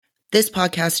This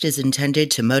podcast is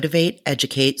intended to motivate,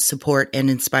 educate, support, and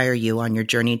inspire you on your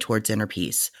journey towards inner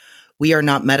peace. We are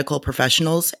not medical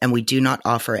professionals, and we do not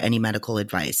offer any medical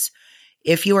advice.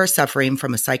 If you are suffering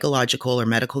from a psychological or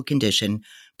medical condition,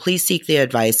 please seek the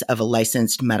advice of a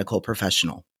licensed medical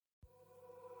professional.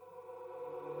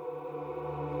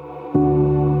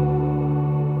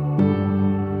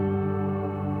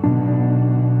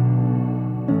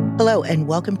 Hello, and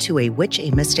welcome to A Witch,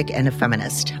 a Mystic, and a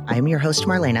Feminist. I'm your host,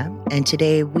 Marlena, and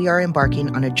today we are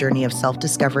embarking on a journey of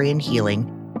self-discovery and healing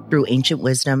through ancient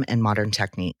wisdom and modern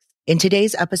techniques. In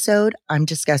today's episode, I'm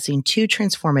discussing two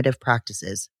transformative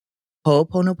practices,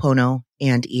 Ho'oponopono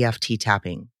and EFT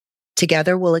tapping.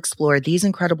 Together, we'll explore these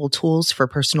incredible tools for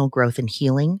personal growth and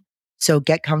healing. So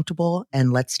get comfortable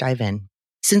and let's dive in.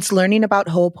 Since learning about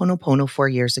Ho'oponopono 4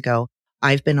 years ago,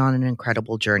 I've been on an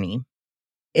incredible journey.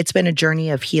 It's been a journey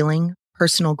of healing,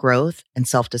 personal growth, and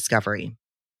self-discovery.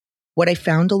 What I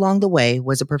found along the way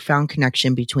was a profound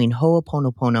connection between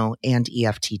Ho'oponopono and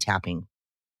EFT tapping.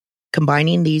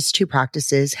 Combining these two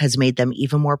practices has made them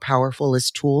even more powerful as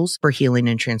tools for healing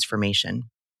and transformation.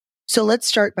 So let's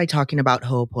start by talking about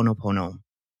Ho'oponopono.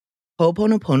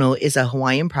 Ho'oponopono is a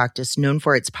Hawaiian practice known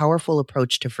for its powerful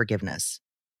approach to forgiveness.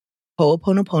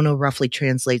 Ho'oponopono roughly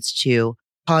translates to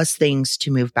cause things to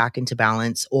move back into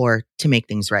balance or to make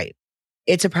things right.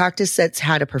 It's a practice that's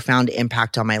had a profound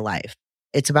impact on my life.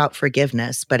 It's about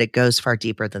forgiveness, but it goes far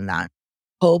deeper than that.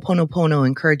 Ho'oponopono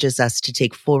encourages us to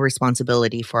take full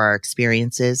responsibility for our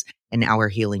experiences and our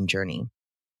healing journey.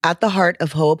 At the heart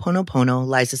of Ho'oponopono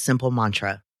lies a simple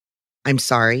mantra. I'm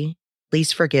sorry.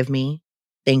 Please forgive me.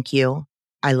 Thank you.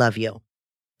 I love you.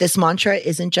 This mantra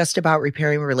isn't just about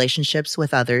repairing relationships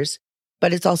with others,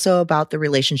 but it's also about the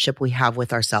relationship we have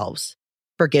with ourselves.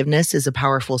 Forgiveness is a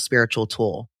powerful spiritual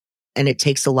tool, and it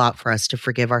takes a lot for us to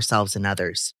forgive ourselves and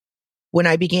others. When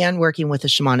I began working with a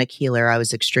shamanic healer, I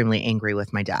was extremely angry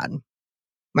with my dad.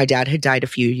 My dad had died a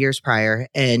few years prior,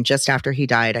 and just after he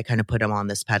died, I kind of put him on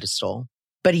this pedestal.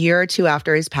 But a year or two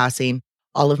after his passing,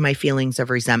 all of my feelings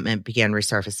of resentment began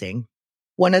resurfacing.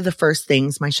 One of the first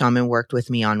things my shaman worked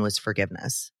with me on was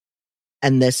forgiveness.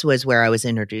 And this was where I was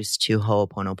introduced to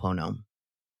Ho'oponopono.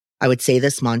 I would say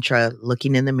this mantra,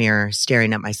 looking in the mirror,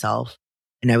 staring at myself,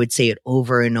 and I would say it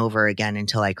over and over again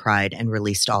until I cried and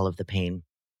released all of the pain.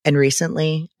 And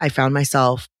recently, I found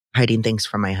myself hiding things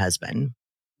from my husband,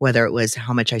 whether it was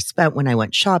how much I spent when I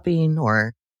went shopping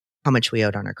or how much we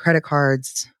owed on our credit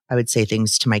cards. I would say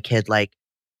things to my kid like,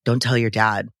 don't tell your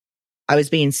dad. I was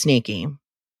being sneaky.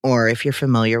 Or if you're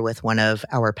familiar with one of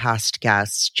our past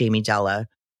guests, Jamie Della,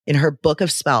 in her book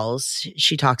of spells,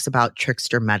 she talks about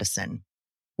trickster medicine,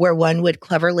 where one would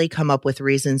cleverly come up with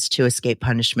reasons to escape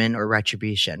punishment or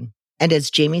retribution. And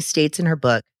as Jamie states in her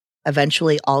book,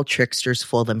 eventually all tricksters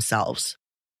fool themselves.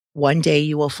 One day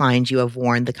you will find you have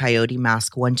worn the coyote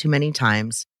mask one too many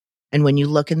times, and when you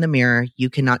look in the mirror,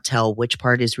 you cannot tell which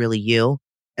part is really you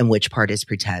and which part is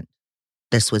pretend.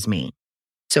 This was me.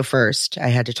 So first, I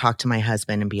had to talk to my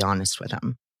husband and be honest with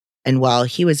him. And while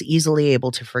he was easily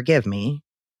able to forgive me,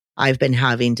 I've been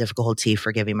having difficulty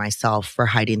forgiving myself for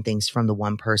hiding things from the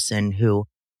one person who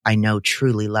I know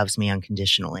truly loves me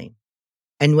unconditionally.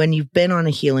 And when you've been on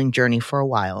a healing journey for a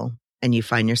while and you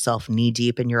find yourself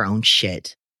knee-deep in your own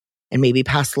shit and maybe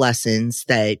past lessons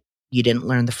that you didn't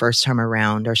learn the first time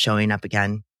around are showing up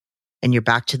again, and you're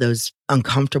back to those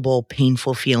uncomfortable,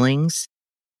 painful feelings,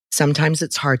 sometimes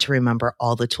it's hard to remember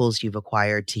all the tools you've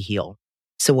acquired to heal.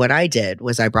 So what I did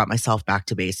was I brought myself back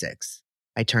to basics.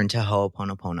 I turned to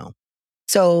Ho'oponopono.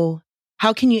 So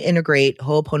how can you integrate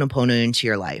Ho'oponopono into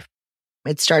your life?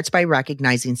 It starts by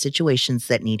recognizing situations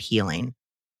that need healing,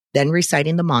 then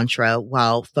reciting the mantra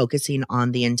while focusing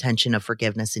on the intention of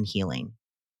forgiveness and healing.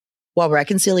 While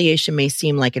reconciliation may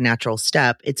seem like a natural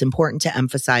step, it's important to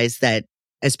emphasize that,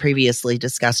 as previously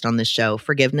discussed on this show,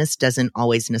 forgiveness doesn't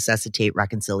always necessitate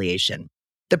reconciliation.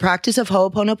 The practice of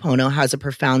Ho'oponopono has a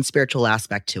profound spiritual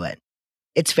aspect to it.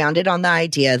 It's founded on the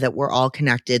idea that we're all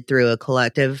connected through a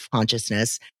collective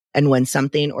consciousness, and when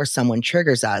something or someone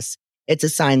triggers us, it's a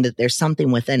sign that there's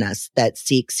something within us that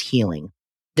seeks healing.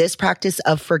 This practice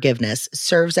of forgiveness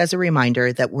serves as a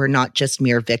reminder that we're not just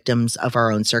mere victims of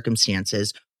our own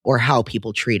circumstances or how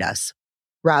people treat us.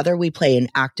 Rather, we play an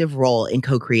active role in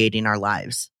co-creating our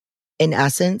lives. In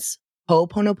essence,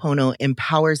 Ho'oponopono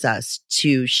empowers us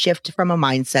to shift from a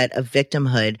mindset of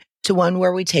victimhood to one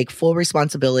where we take full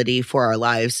responsibility for our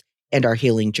lives and our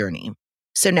healing journey.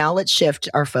 So now let's shift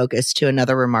our focus to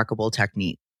another remarkable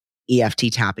technique,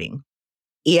 EFT tapping.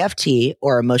 EFT,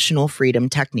 or emotional freedom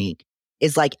technique,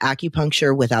 is like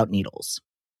acupuncture without needles.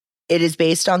 It is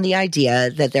based on the idea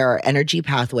that there are energy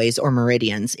pathways or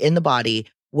meridians in the body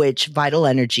which vital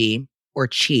energy or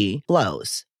qi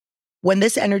flows. When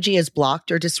this energy is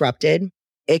blocked or disrupted,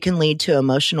 it can lead to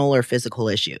emotional or physical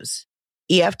issues.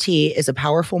 EFT is a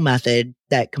powerful method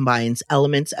that combines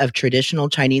elements of traditional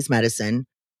Chinese medicine,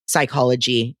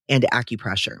 psychology, and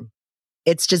acupressure.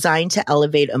 It's designed to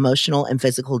elevate emotional and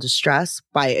physical distress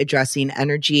by addressing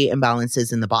energy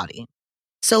imbalances in the body.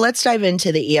 So let's dive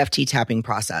into the EFT tapping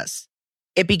process.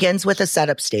 It begins with a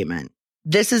setup statement.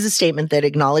 This is a statement that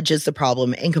acknowledges the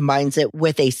problem and combines it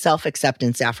with a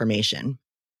self-acceptance affirmation.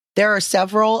 There are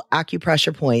several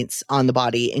acupressure points on the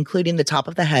body, including the top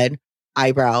of the head,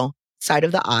 eyebrow, side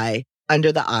of the eye,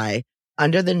 under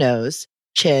the nose,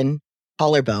 chin,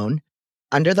 collarbone,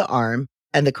 under the arm,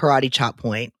 and the karate chop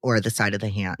point, or the side of the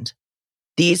hand.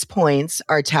 These points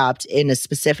are tapped in a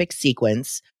specific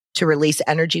sequence to release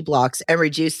energy blocks and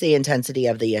reduce the intensity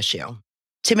of the issue.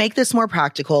 To make this more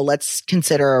practical, let's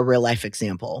consider a real-life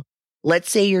example.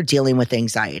 Let's say you're dealing with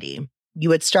anxiety. You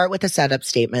would start with a setup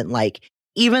statement like,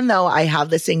 even though I have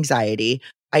this anxiety,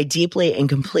 I deeply and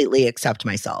completely accept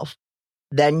myself.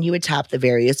 Then you would tap the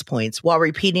various points while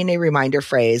repeating a reminder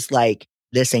phrase like,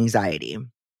 this anxiety.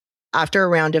 After a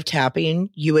round of tapping,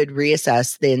 you would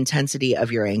reassess the intensity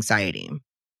of your anxiety.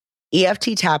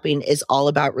 EFT tapping is all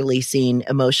about releasing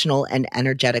emotional and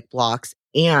energetic blocks,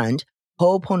 and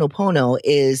Ho'oponopono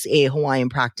is a Hawaiian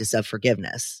practice of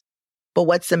forgiveness. But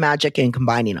what's the magic in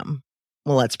combining them?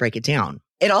 Well, let's break it down.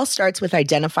 It all starts with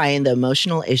identifying the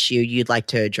emotional issue you'd like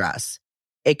to address.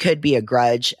 It could be a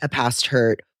grudge, a past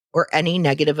hurt, or any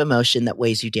negative emotion that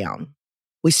weighs you down.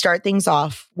 We start things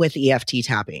off with EFT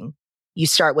tapping. You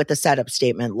start with a setup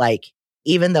statement like,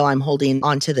 even though I'm holding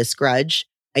onto this grudge,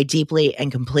 I deeply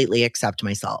and completely accept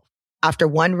myself. After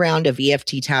one round of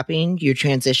EFT tapping, you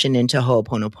transition into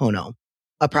Ho'oponopono,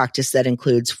 a practice that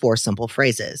includes 4 simple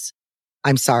phrases.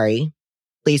 I'm sorry.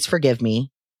 Please forgive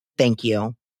me. Thank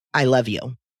you. I love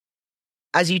you.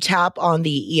 As you tap on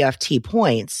the EFT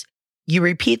points, you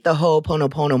repeat the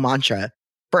Ho'oponopono mantra.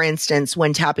 For instance,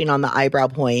 when tapping on the eyebrow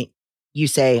point, you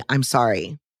say, I'm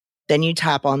sorry. Then you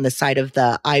tap on the side of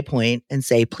the eye point and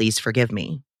say, please forgive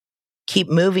me. Keep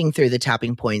moving through the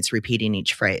tapping points, repeating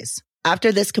each phrase.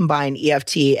 After this combined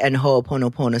EFT and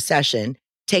Ho'oponopono session,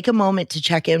 take a moment to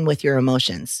check in with your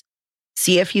emotions.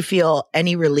 See if you feel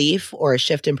any relief or a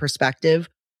shift in perspective,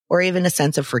 or even a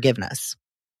sense of forgiveness.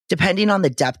 Depending on the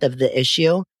depth of the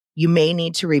issue, you may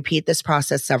need to repeat this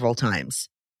process several times.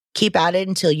 Keep at it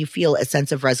until you feel a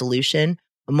sense of resolution,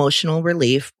 emotional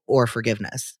relief, or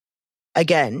forgiveness.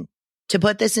 Again, to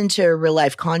put this into real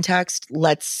life context,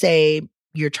 let's say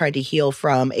you're trying to heal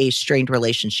from a strained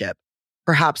relationship,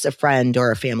 perhaps a friend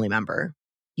or a family member.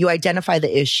 You identify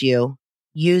the issue,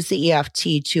 use the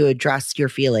EFT to address your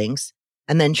feelings,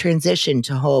 and then transition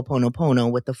to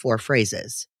Ho'oponopono with the 4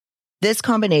 phrases. This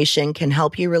combination can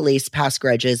help you release past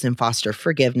grudges and foster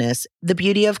forgiveness. The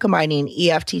beauty of combining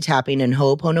EFT tapping and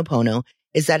Ho'oponopono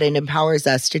is that it empowers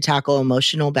us to tackle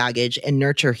emotional baggage and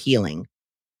nurture healing.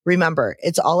 Remember,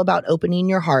 it's all about opening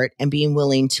your heart and being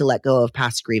willing to let go of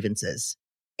past grievances.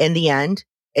 In the end,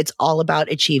 it's all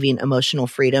about achieving emotional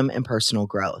freedom and personal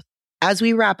growth. As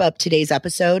we wrap up today's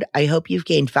episode, I hope you've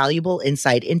gained valuable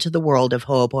insight into the world of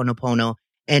Ho'oponopono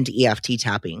and EFT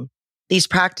tapping. These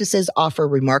practices offer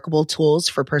remarkable tools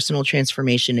for personal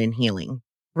transformation and healing.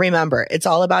 Remember, it's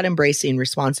all about embracing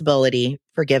responsibility,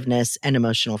 forgiveness, and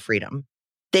emotional freedom.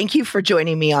 Thank you for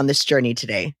joining me on this journey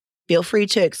today. Feel free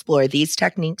to explore these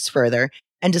techniques further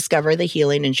and discover the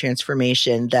healing and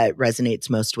transformation that resonates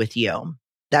most with you.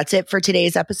 That's it for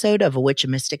today's episode of A Witch, a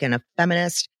Mystic, and a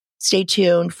Feminist. Stay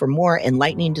tuned for more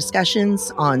enlightening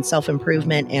discussions on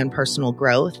self-improvement and personal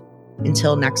growth.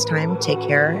 Until next time, take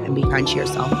care and be kind to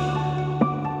yourself.